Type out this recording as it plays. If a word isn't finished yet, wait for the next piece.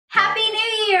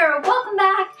there, welcome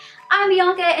back. I'm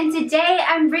Bianca and today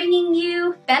I'm bringing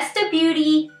you Best of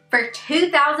Beauty for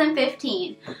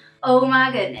 2015. Oh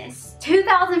my goodness,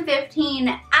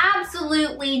 2015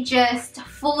 absolutely just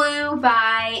flew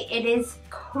by. It is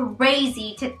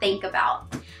crazy to think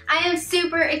about. I am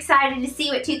super excited to see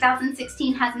what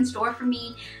 2016 has in store for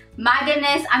me. My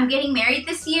goodness, I'm getting married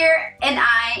this year and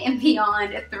I am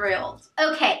beyond thrilled.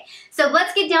 Okay, so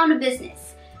let's get down to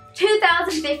business.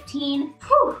 2015,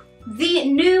 whew,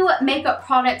 the new makeup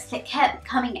products that kept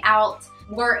coming out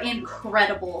were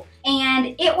incredible.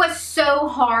 And it was so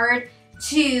hard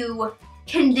to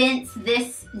condense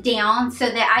this down so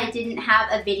that I didn't have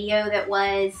a video that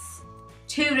was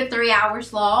 2 to 3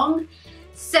 hours long.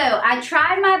 So I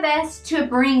tried my best to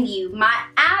bring you my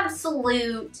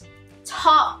absolute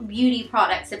top beauty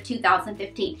products of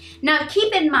 2015. Now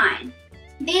keep in mind,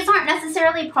 these aren't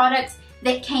necessarily products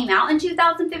that came out in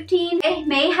 2015. They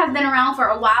may have been around for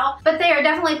a while, but they are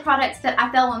definitely products that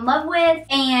I fell in love with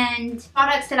and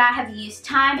products that I have used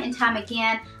time and time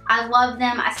again. I love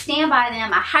them, I stand by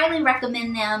them, I highly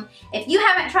recommend them. If you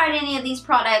haven't tried any of these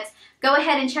products, go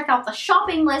ahead and check out the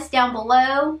shopping list down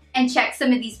below and check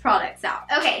some of these products out.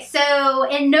 Okay, so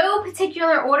in no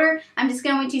particular order, I'm just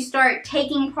going to start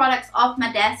taking products off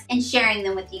my desk and sharing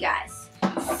them with you guys.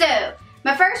 So,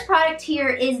 my first product here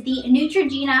is the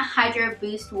Neutrogena Hydro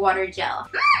Boost Water Gel.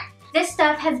 This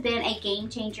stuff has been a game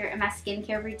changer in my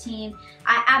skincare routine.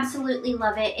 I absolutely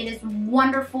love it. It is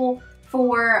wonderful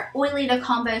for oily to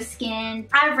combo skin.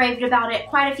 I've raved about it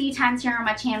quite a few times here on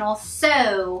my channel,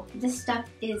 so this stuff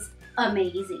is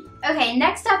amazing. Okay,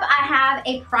 next up I have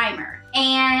a primer,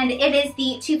 and it is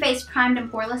the Too Faced Primed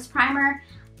and Poreless Primer.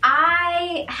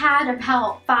 I had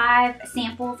about 5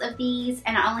 samples of these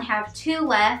and I only have 2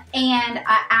 left, and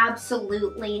I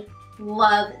absolutely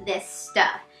love this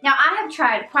stuff. Now I have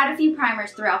tried quite a few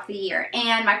primers throughout the year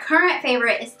and my current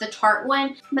favorite is the Tarte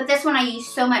one, but this one I used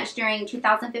so much during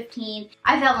 2015.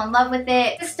 I fell in love with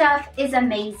it. This stuff is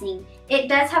amazing. It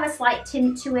does have a slight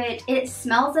tint to it. It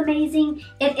smells amazing.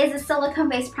 It is a silicone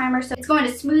based primer, so it's going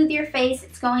to smooth your face.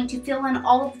 It's going to fill in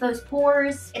all of those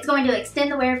pores. It's going to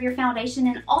extend the wear of your foundation,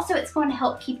 and also it's going to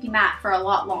help keep you matte for a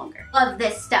lot longer. Love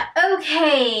this stuff.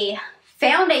 Okay,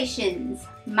 foundations.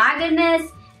 My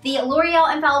goodness. The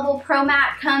L'Oreal Infallible Pro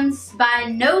Matte comes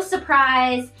by no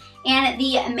surprise, and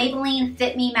the Maybelline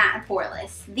Fit Me Matte and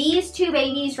Poreless. These two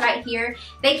babies right here,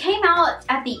 they came out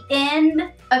at the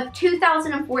end of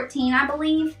 2014, I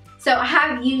believe. So I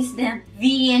have used them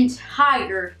the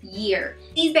entire year.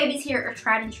 These babies here are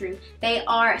tried and true. They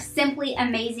are simply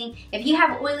amazing. If you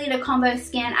have oily to combo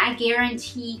skin, I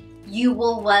guarantee you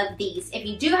will love these. If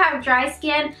you do have dry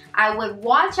skin, I would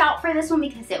watch out for this one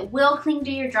because it will cling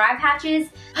to your dry patches.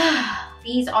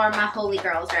 These are my holy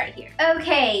girls right here.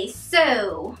 Okay,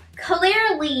 so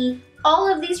clearly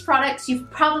all of these products you've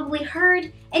probably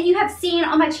heard and you have seen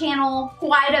on my channel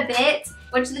quite a bit,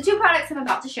 which the 2 products I'm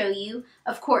about to show you,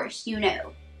 of course, you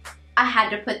know, I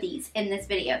had to put these in this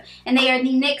video. And they are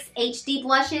the NYX HD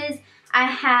Blushes. I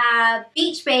have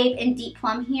Beach Babe and Deep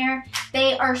Plum here.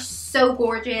 They are so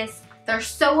gorgeous. They're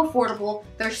so affordable.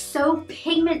 They're so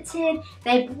pigmented.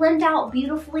 They blend out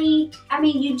beautifully. I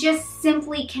mean, you just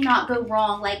simply cannot go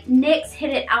wrong. Like, NYX hit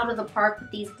it out of the park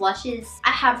with these blushes.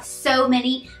 I have so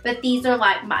many, but these are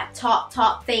like my top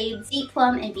faves. Deep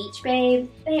Plum and Beach Babe.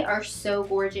 They are so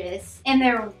gorgeous. And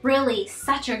they're really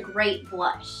such a great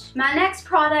blush. My next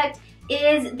product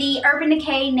is the Urban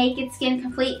Decay Naked Skin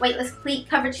Complete Weightless Complete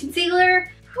Coverage Concealer.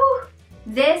 Whew.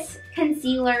 This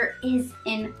concealer is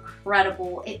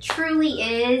incredible. It truly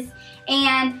is.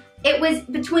 And it was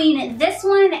between this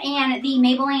one and the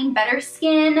Maybelline Better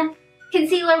Skin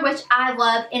concealer, which I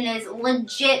love and is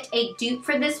legit a dupe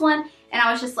for this one. And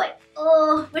I was just like,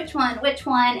 oh, which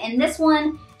one? And this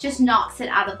one just knocks it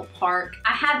out of the park.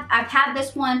 I've had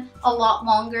this one a lot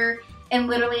longer, and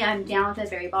literally I'm down to the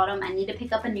very bottom. I need to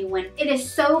pick up a new one. It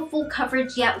is so full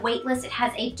coverage yet weightless. It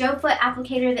has a doe foot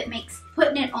applicator that makes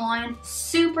putting it on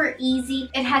super easy.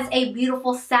 It has a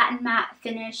beautiful satin matte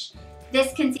finish.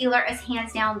 This concealer is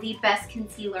hands down the best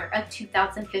concealer of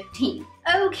 2015.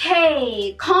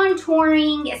 Okay,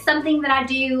 contouring is something that I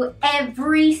do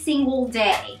every single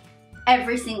day.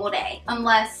 Every single day,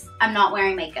 unless I'm not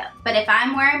wearing makeup. But if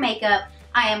I'm wearing makeup,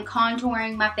 I am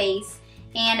contouring my face.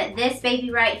 And this baby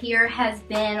right here has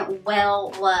been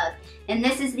well loved. And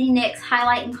this is the NYX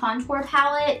Highlight and Contour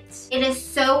Palette. It is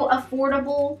so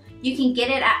affordable. You can get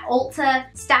it at Ulta,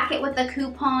 stack it with a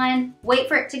coupon, wait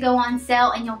for it to go on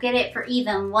sale, and you'll get it for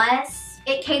even less.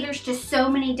 It caters to so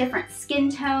many different skin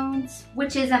tones,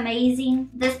 which is amazing.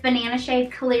 This banana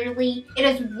shade, clearly, it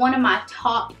is one of my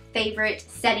top favorite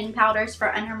setting powders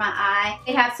for under my eye.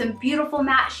 They have some beautiful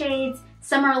matte shades.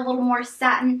 Some are a little more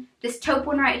satin. This taupe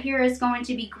one right here is going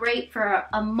to be great for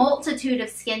a multitude of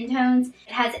skin tones.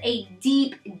 It has a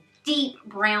deep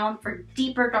brown for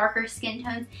deeper, darker skin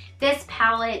tones. This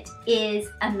palette is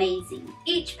amazing.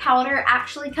 Each powder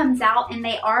actually comes out and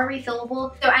they are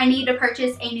refillable. So I need to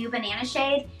purchase a new banana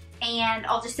shade, and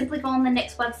I'll just simply go on the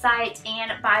NYX website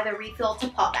and buy the refill to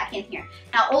pop back in here.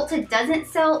 Now Ulta doesn't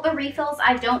sell the refills,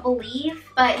 I don't believe,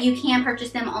 but you can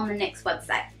purchase them on the NYX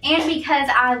website. And because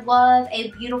I love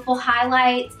a beautiful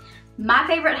highlight, my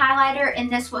favorite highlighter, and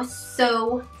this was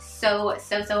so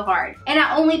hard. And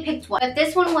I only picked one, but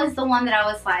this one was the one that I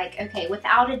was like, okay,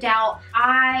 without a doubt,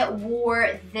 I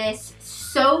wore this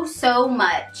so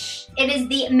much. It is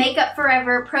the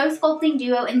MakeupForever Pro Sculpting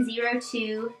Duo in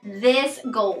 02. This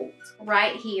gold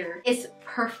right here is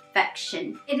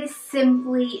perfection. It is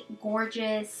simply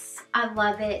gorgeous. I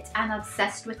love it. I'm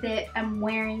obsessed with it. I'm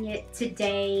wearing it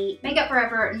today.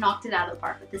 MakeupForever knocked it out of the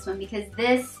park with this one because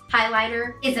this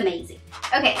highlighter is amazing.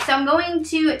 Okay, so I'm going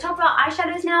to talk about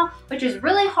eyeshadows now, which is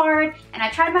really hard, and I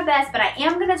tried my best, but I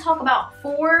am going to talk about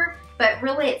 4, but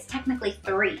really it's technically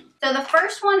 3. So the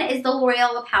first one is the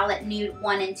L'Oreal Palette Nude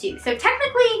 1 and 2. So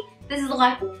technically this is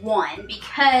like 1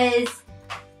 because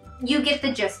you get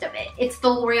the gist of it. It's the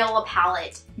L'Oreal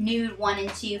Palette Nude 1 and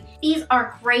 2. These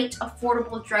are great,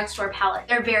 affordable drugstore palettes.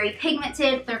 They're very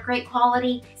pigmented, they're great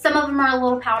quality. Some of them are a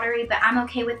little powdery, but I'm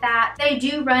okay with that. They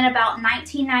do run about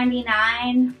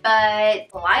 $19.99, but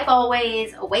like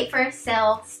always, wait for a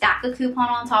sale, stack a coupon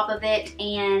on top of it,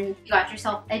 and you got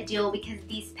yourself a deal because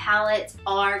these palettes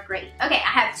are great. Okay, I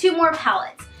have 2 more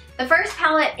palettes. The first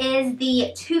palette is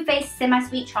the Too Faced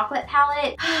Semi-Sweet Chocolate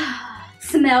Palette.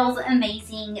 Smells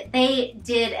amazing. They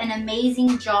did an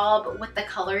amazing job with the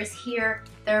colors here.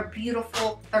 They're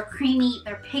beautiful, they're creamy,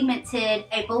 they're pigmented,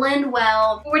 they blend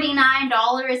well.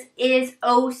 $49 is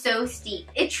oh so steep.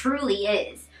 It truly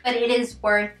is, but it is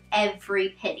worth every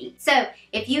penny. So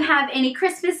if you have any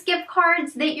Christmas gift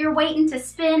cards that you're waiting to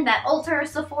spend at Ulta or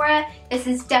Sephora, this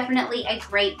is definitely a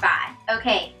great buy.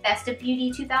 Okay, Best of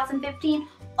Beauty 2015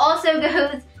 also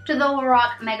goes to the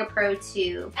Lorac Mega Pro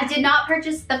 2. I did not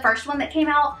purchase the first one that came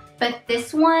out, but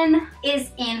this one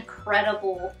is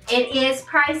incredible. It is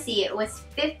pricey. It was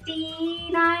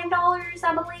 $59,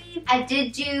 I believe. I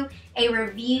did do a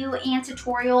review and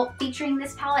tutorial featuring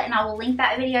this palette, and I will link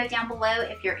that video down below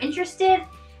if you're interested,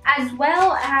 as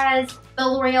well as the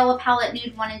L'Oreal Palette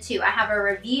Nude 1 and 2. I have a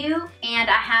review and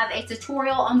I have a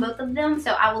tutorial on both of them,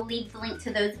 so I will leave the link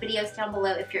to those videos down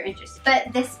below if you're interested.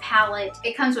 But this palette,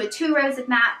 it comes with 2 rows of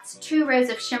mattes, 2 rows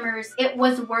of shimmers. It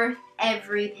was worth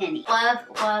every penny. Love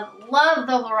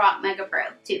the Lorac Mega Pro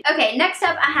too. Okay, next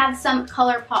up I have some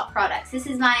Colourpop products. This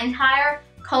is my entire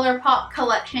Colourpop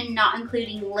collection, not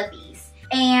including lippies.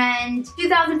 And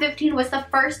 2015 was the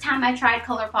first time I tried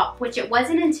Colourpop, which it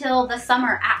wasn't until the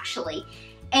summer actually.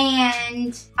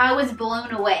 And I was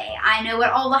blown away. I know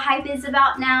what all the hype is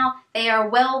about now. They are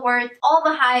well worth all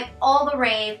the hype, all the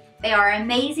rave. They are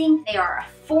amazing. They are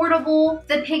affordable.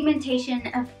 The pigmentation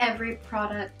of every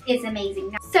product is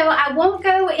amazing. So I won't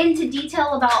go into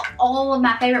detail about all of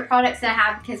my favorite products that I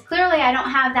have because clearly I don't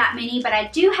have that many, but I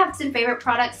do have some favorite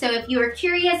products. So if you are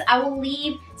curious, I will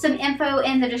leave some info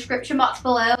in the description box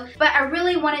below. But I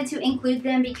really wanted to include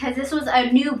them because this was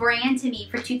a new brand to me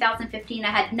for 2015.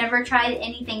 I had never tried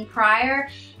anything prior,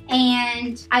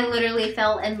 and I literally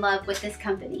fell in love with this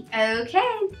company.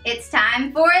 Okay, it's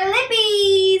time for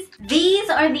lippies! These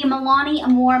are the Milani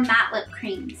Amore Matte Lip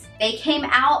Creams. They came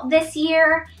out this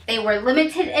year, they were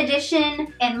limited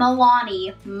edition, and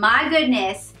Milani, my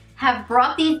goodness, have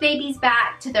brought these babies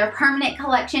back to their permanent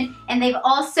collection, and they've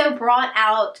also brought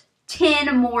out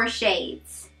 10 more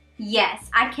shades. Yes,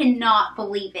 I cannot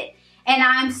believe it. And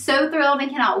I'm so thrilled and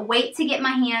cannot wait to get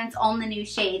my hands on the new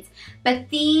shades. But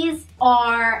these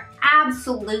are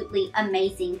absolutely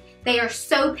amazing. They are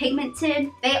so pigmented.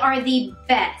 They are the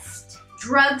best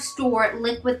drugstore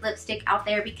liquid lipstick out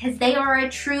there because they are a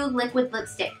true liquid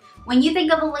lipstick. When you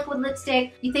think of a liquid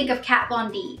lipstick, you think of Kat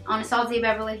Von D, Anastasia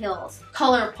Beverly Hills,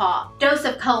 Colourpop, Dose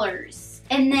of Colors.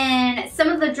 And then some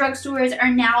of the drugstores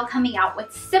are now coming out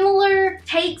with similar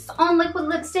takes on liquid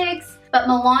lipsticks, but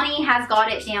Milani has got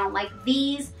it down. Like,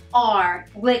 these are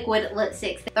liquid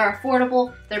lipsticks. They're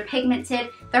affordable, they're pigmented,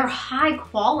 they're high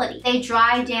quality. They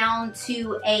dry down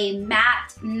to a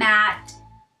matte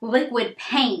liquid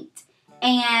paint,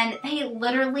 and they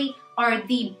literally are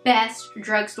the best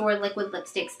drugstore liquid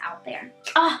lipsticks out there.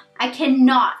 I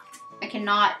cannot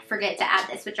cannot forget to add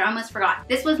this, which I almost forgot.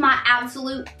 This was my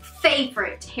absolute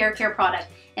favorite hair care product.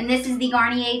 And this is the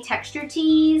Garnier Texture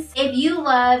Tease. If you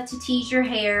love to tease your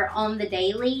hair on the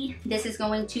daily, this is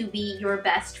going to be your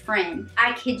best friend.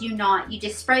 I kid you not. You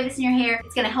just spray this in your hair.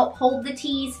 It's gonna help hold the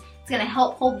tease. It's gonna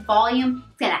help hold volume.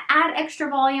 It's gonna add extra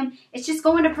volume. It's just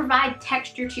going to provide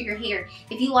texture to your hair.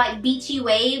 If you like beachy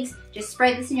waves, just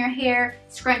spray this in your hair,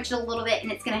 scrunch it a little bit,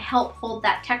 and it's gonna help hold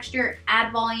that texture,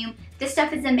 add volume. This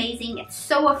stuff is amazing. It's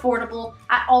so affordable.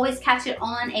 I always catch it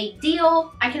on a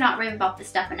deal. I cannot rave about this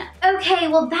stuff enough. Okay,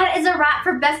 well that is a wrap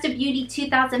for Best of Beauty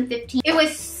 2015. It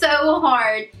was so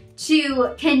hard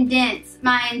to condense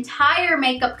my entire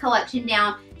makeup collection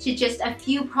down to just a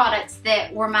few products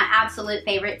that were my absolute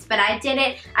favorites, but I did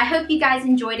it. I hope you guys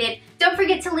enjoyed it. Don't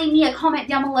forget to leave me a comment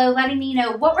down below letting me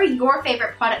know what were your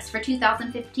favorite products for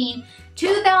 2015.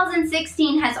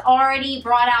 2016 has already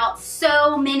brought out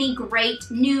so many great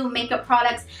new makeup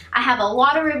products. I have a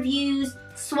lot of reviews,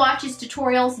 swatches,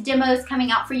 tutorials, demos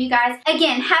coming out for you guys.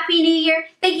 Again, Happy New Year.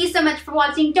 Thank you so much for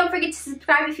watching. Don't forget to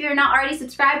subscribe if you're not already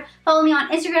subscribed. Follow me on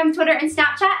Instagram, Twitter, and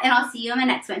Snapchat, and I'll see you in my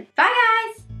next one. Bye,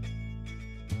 guys.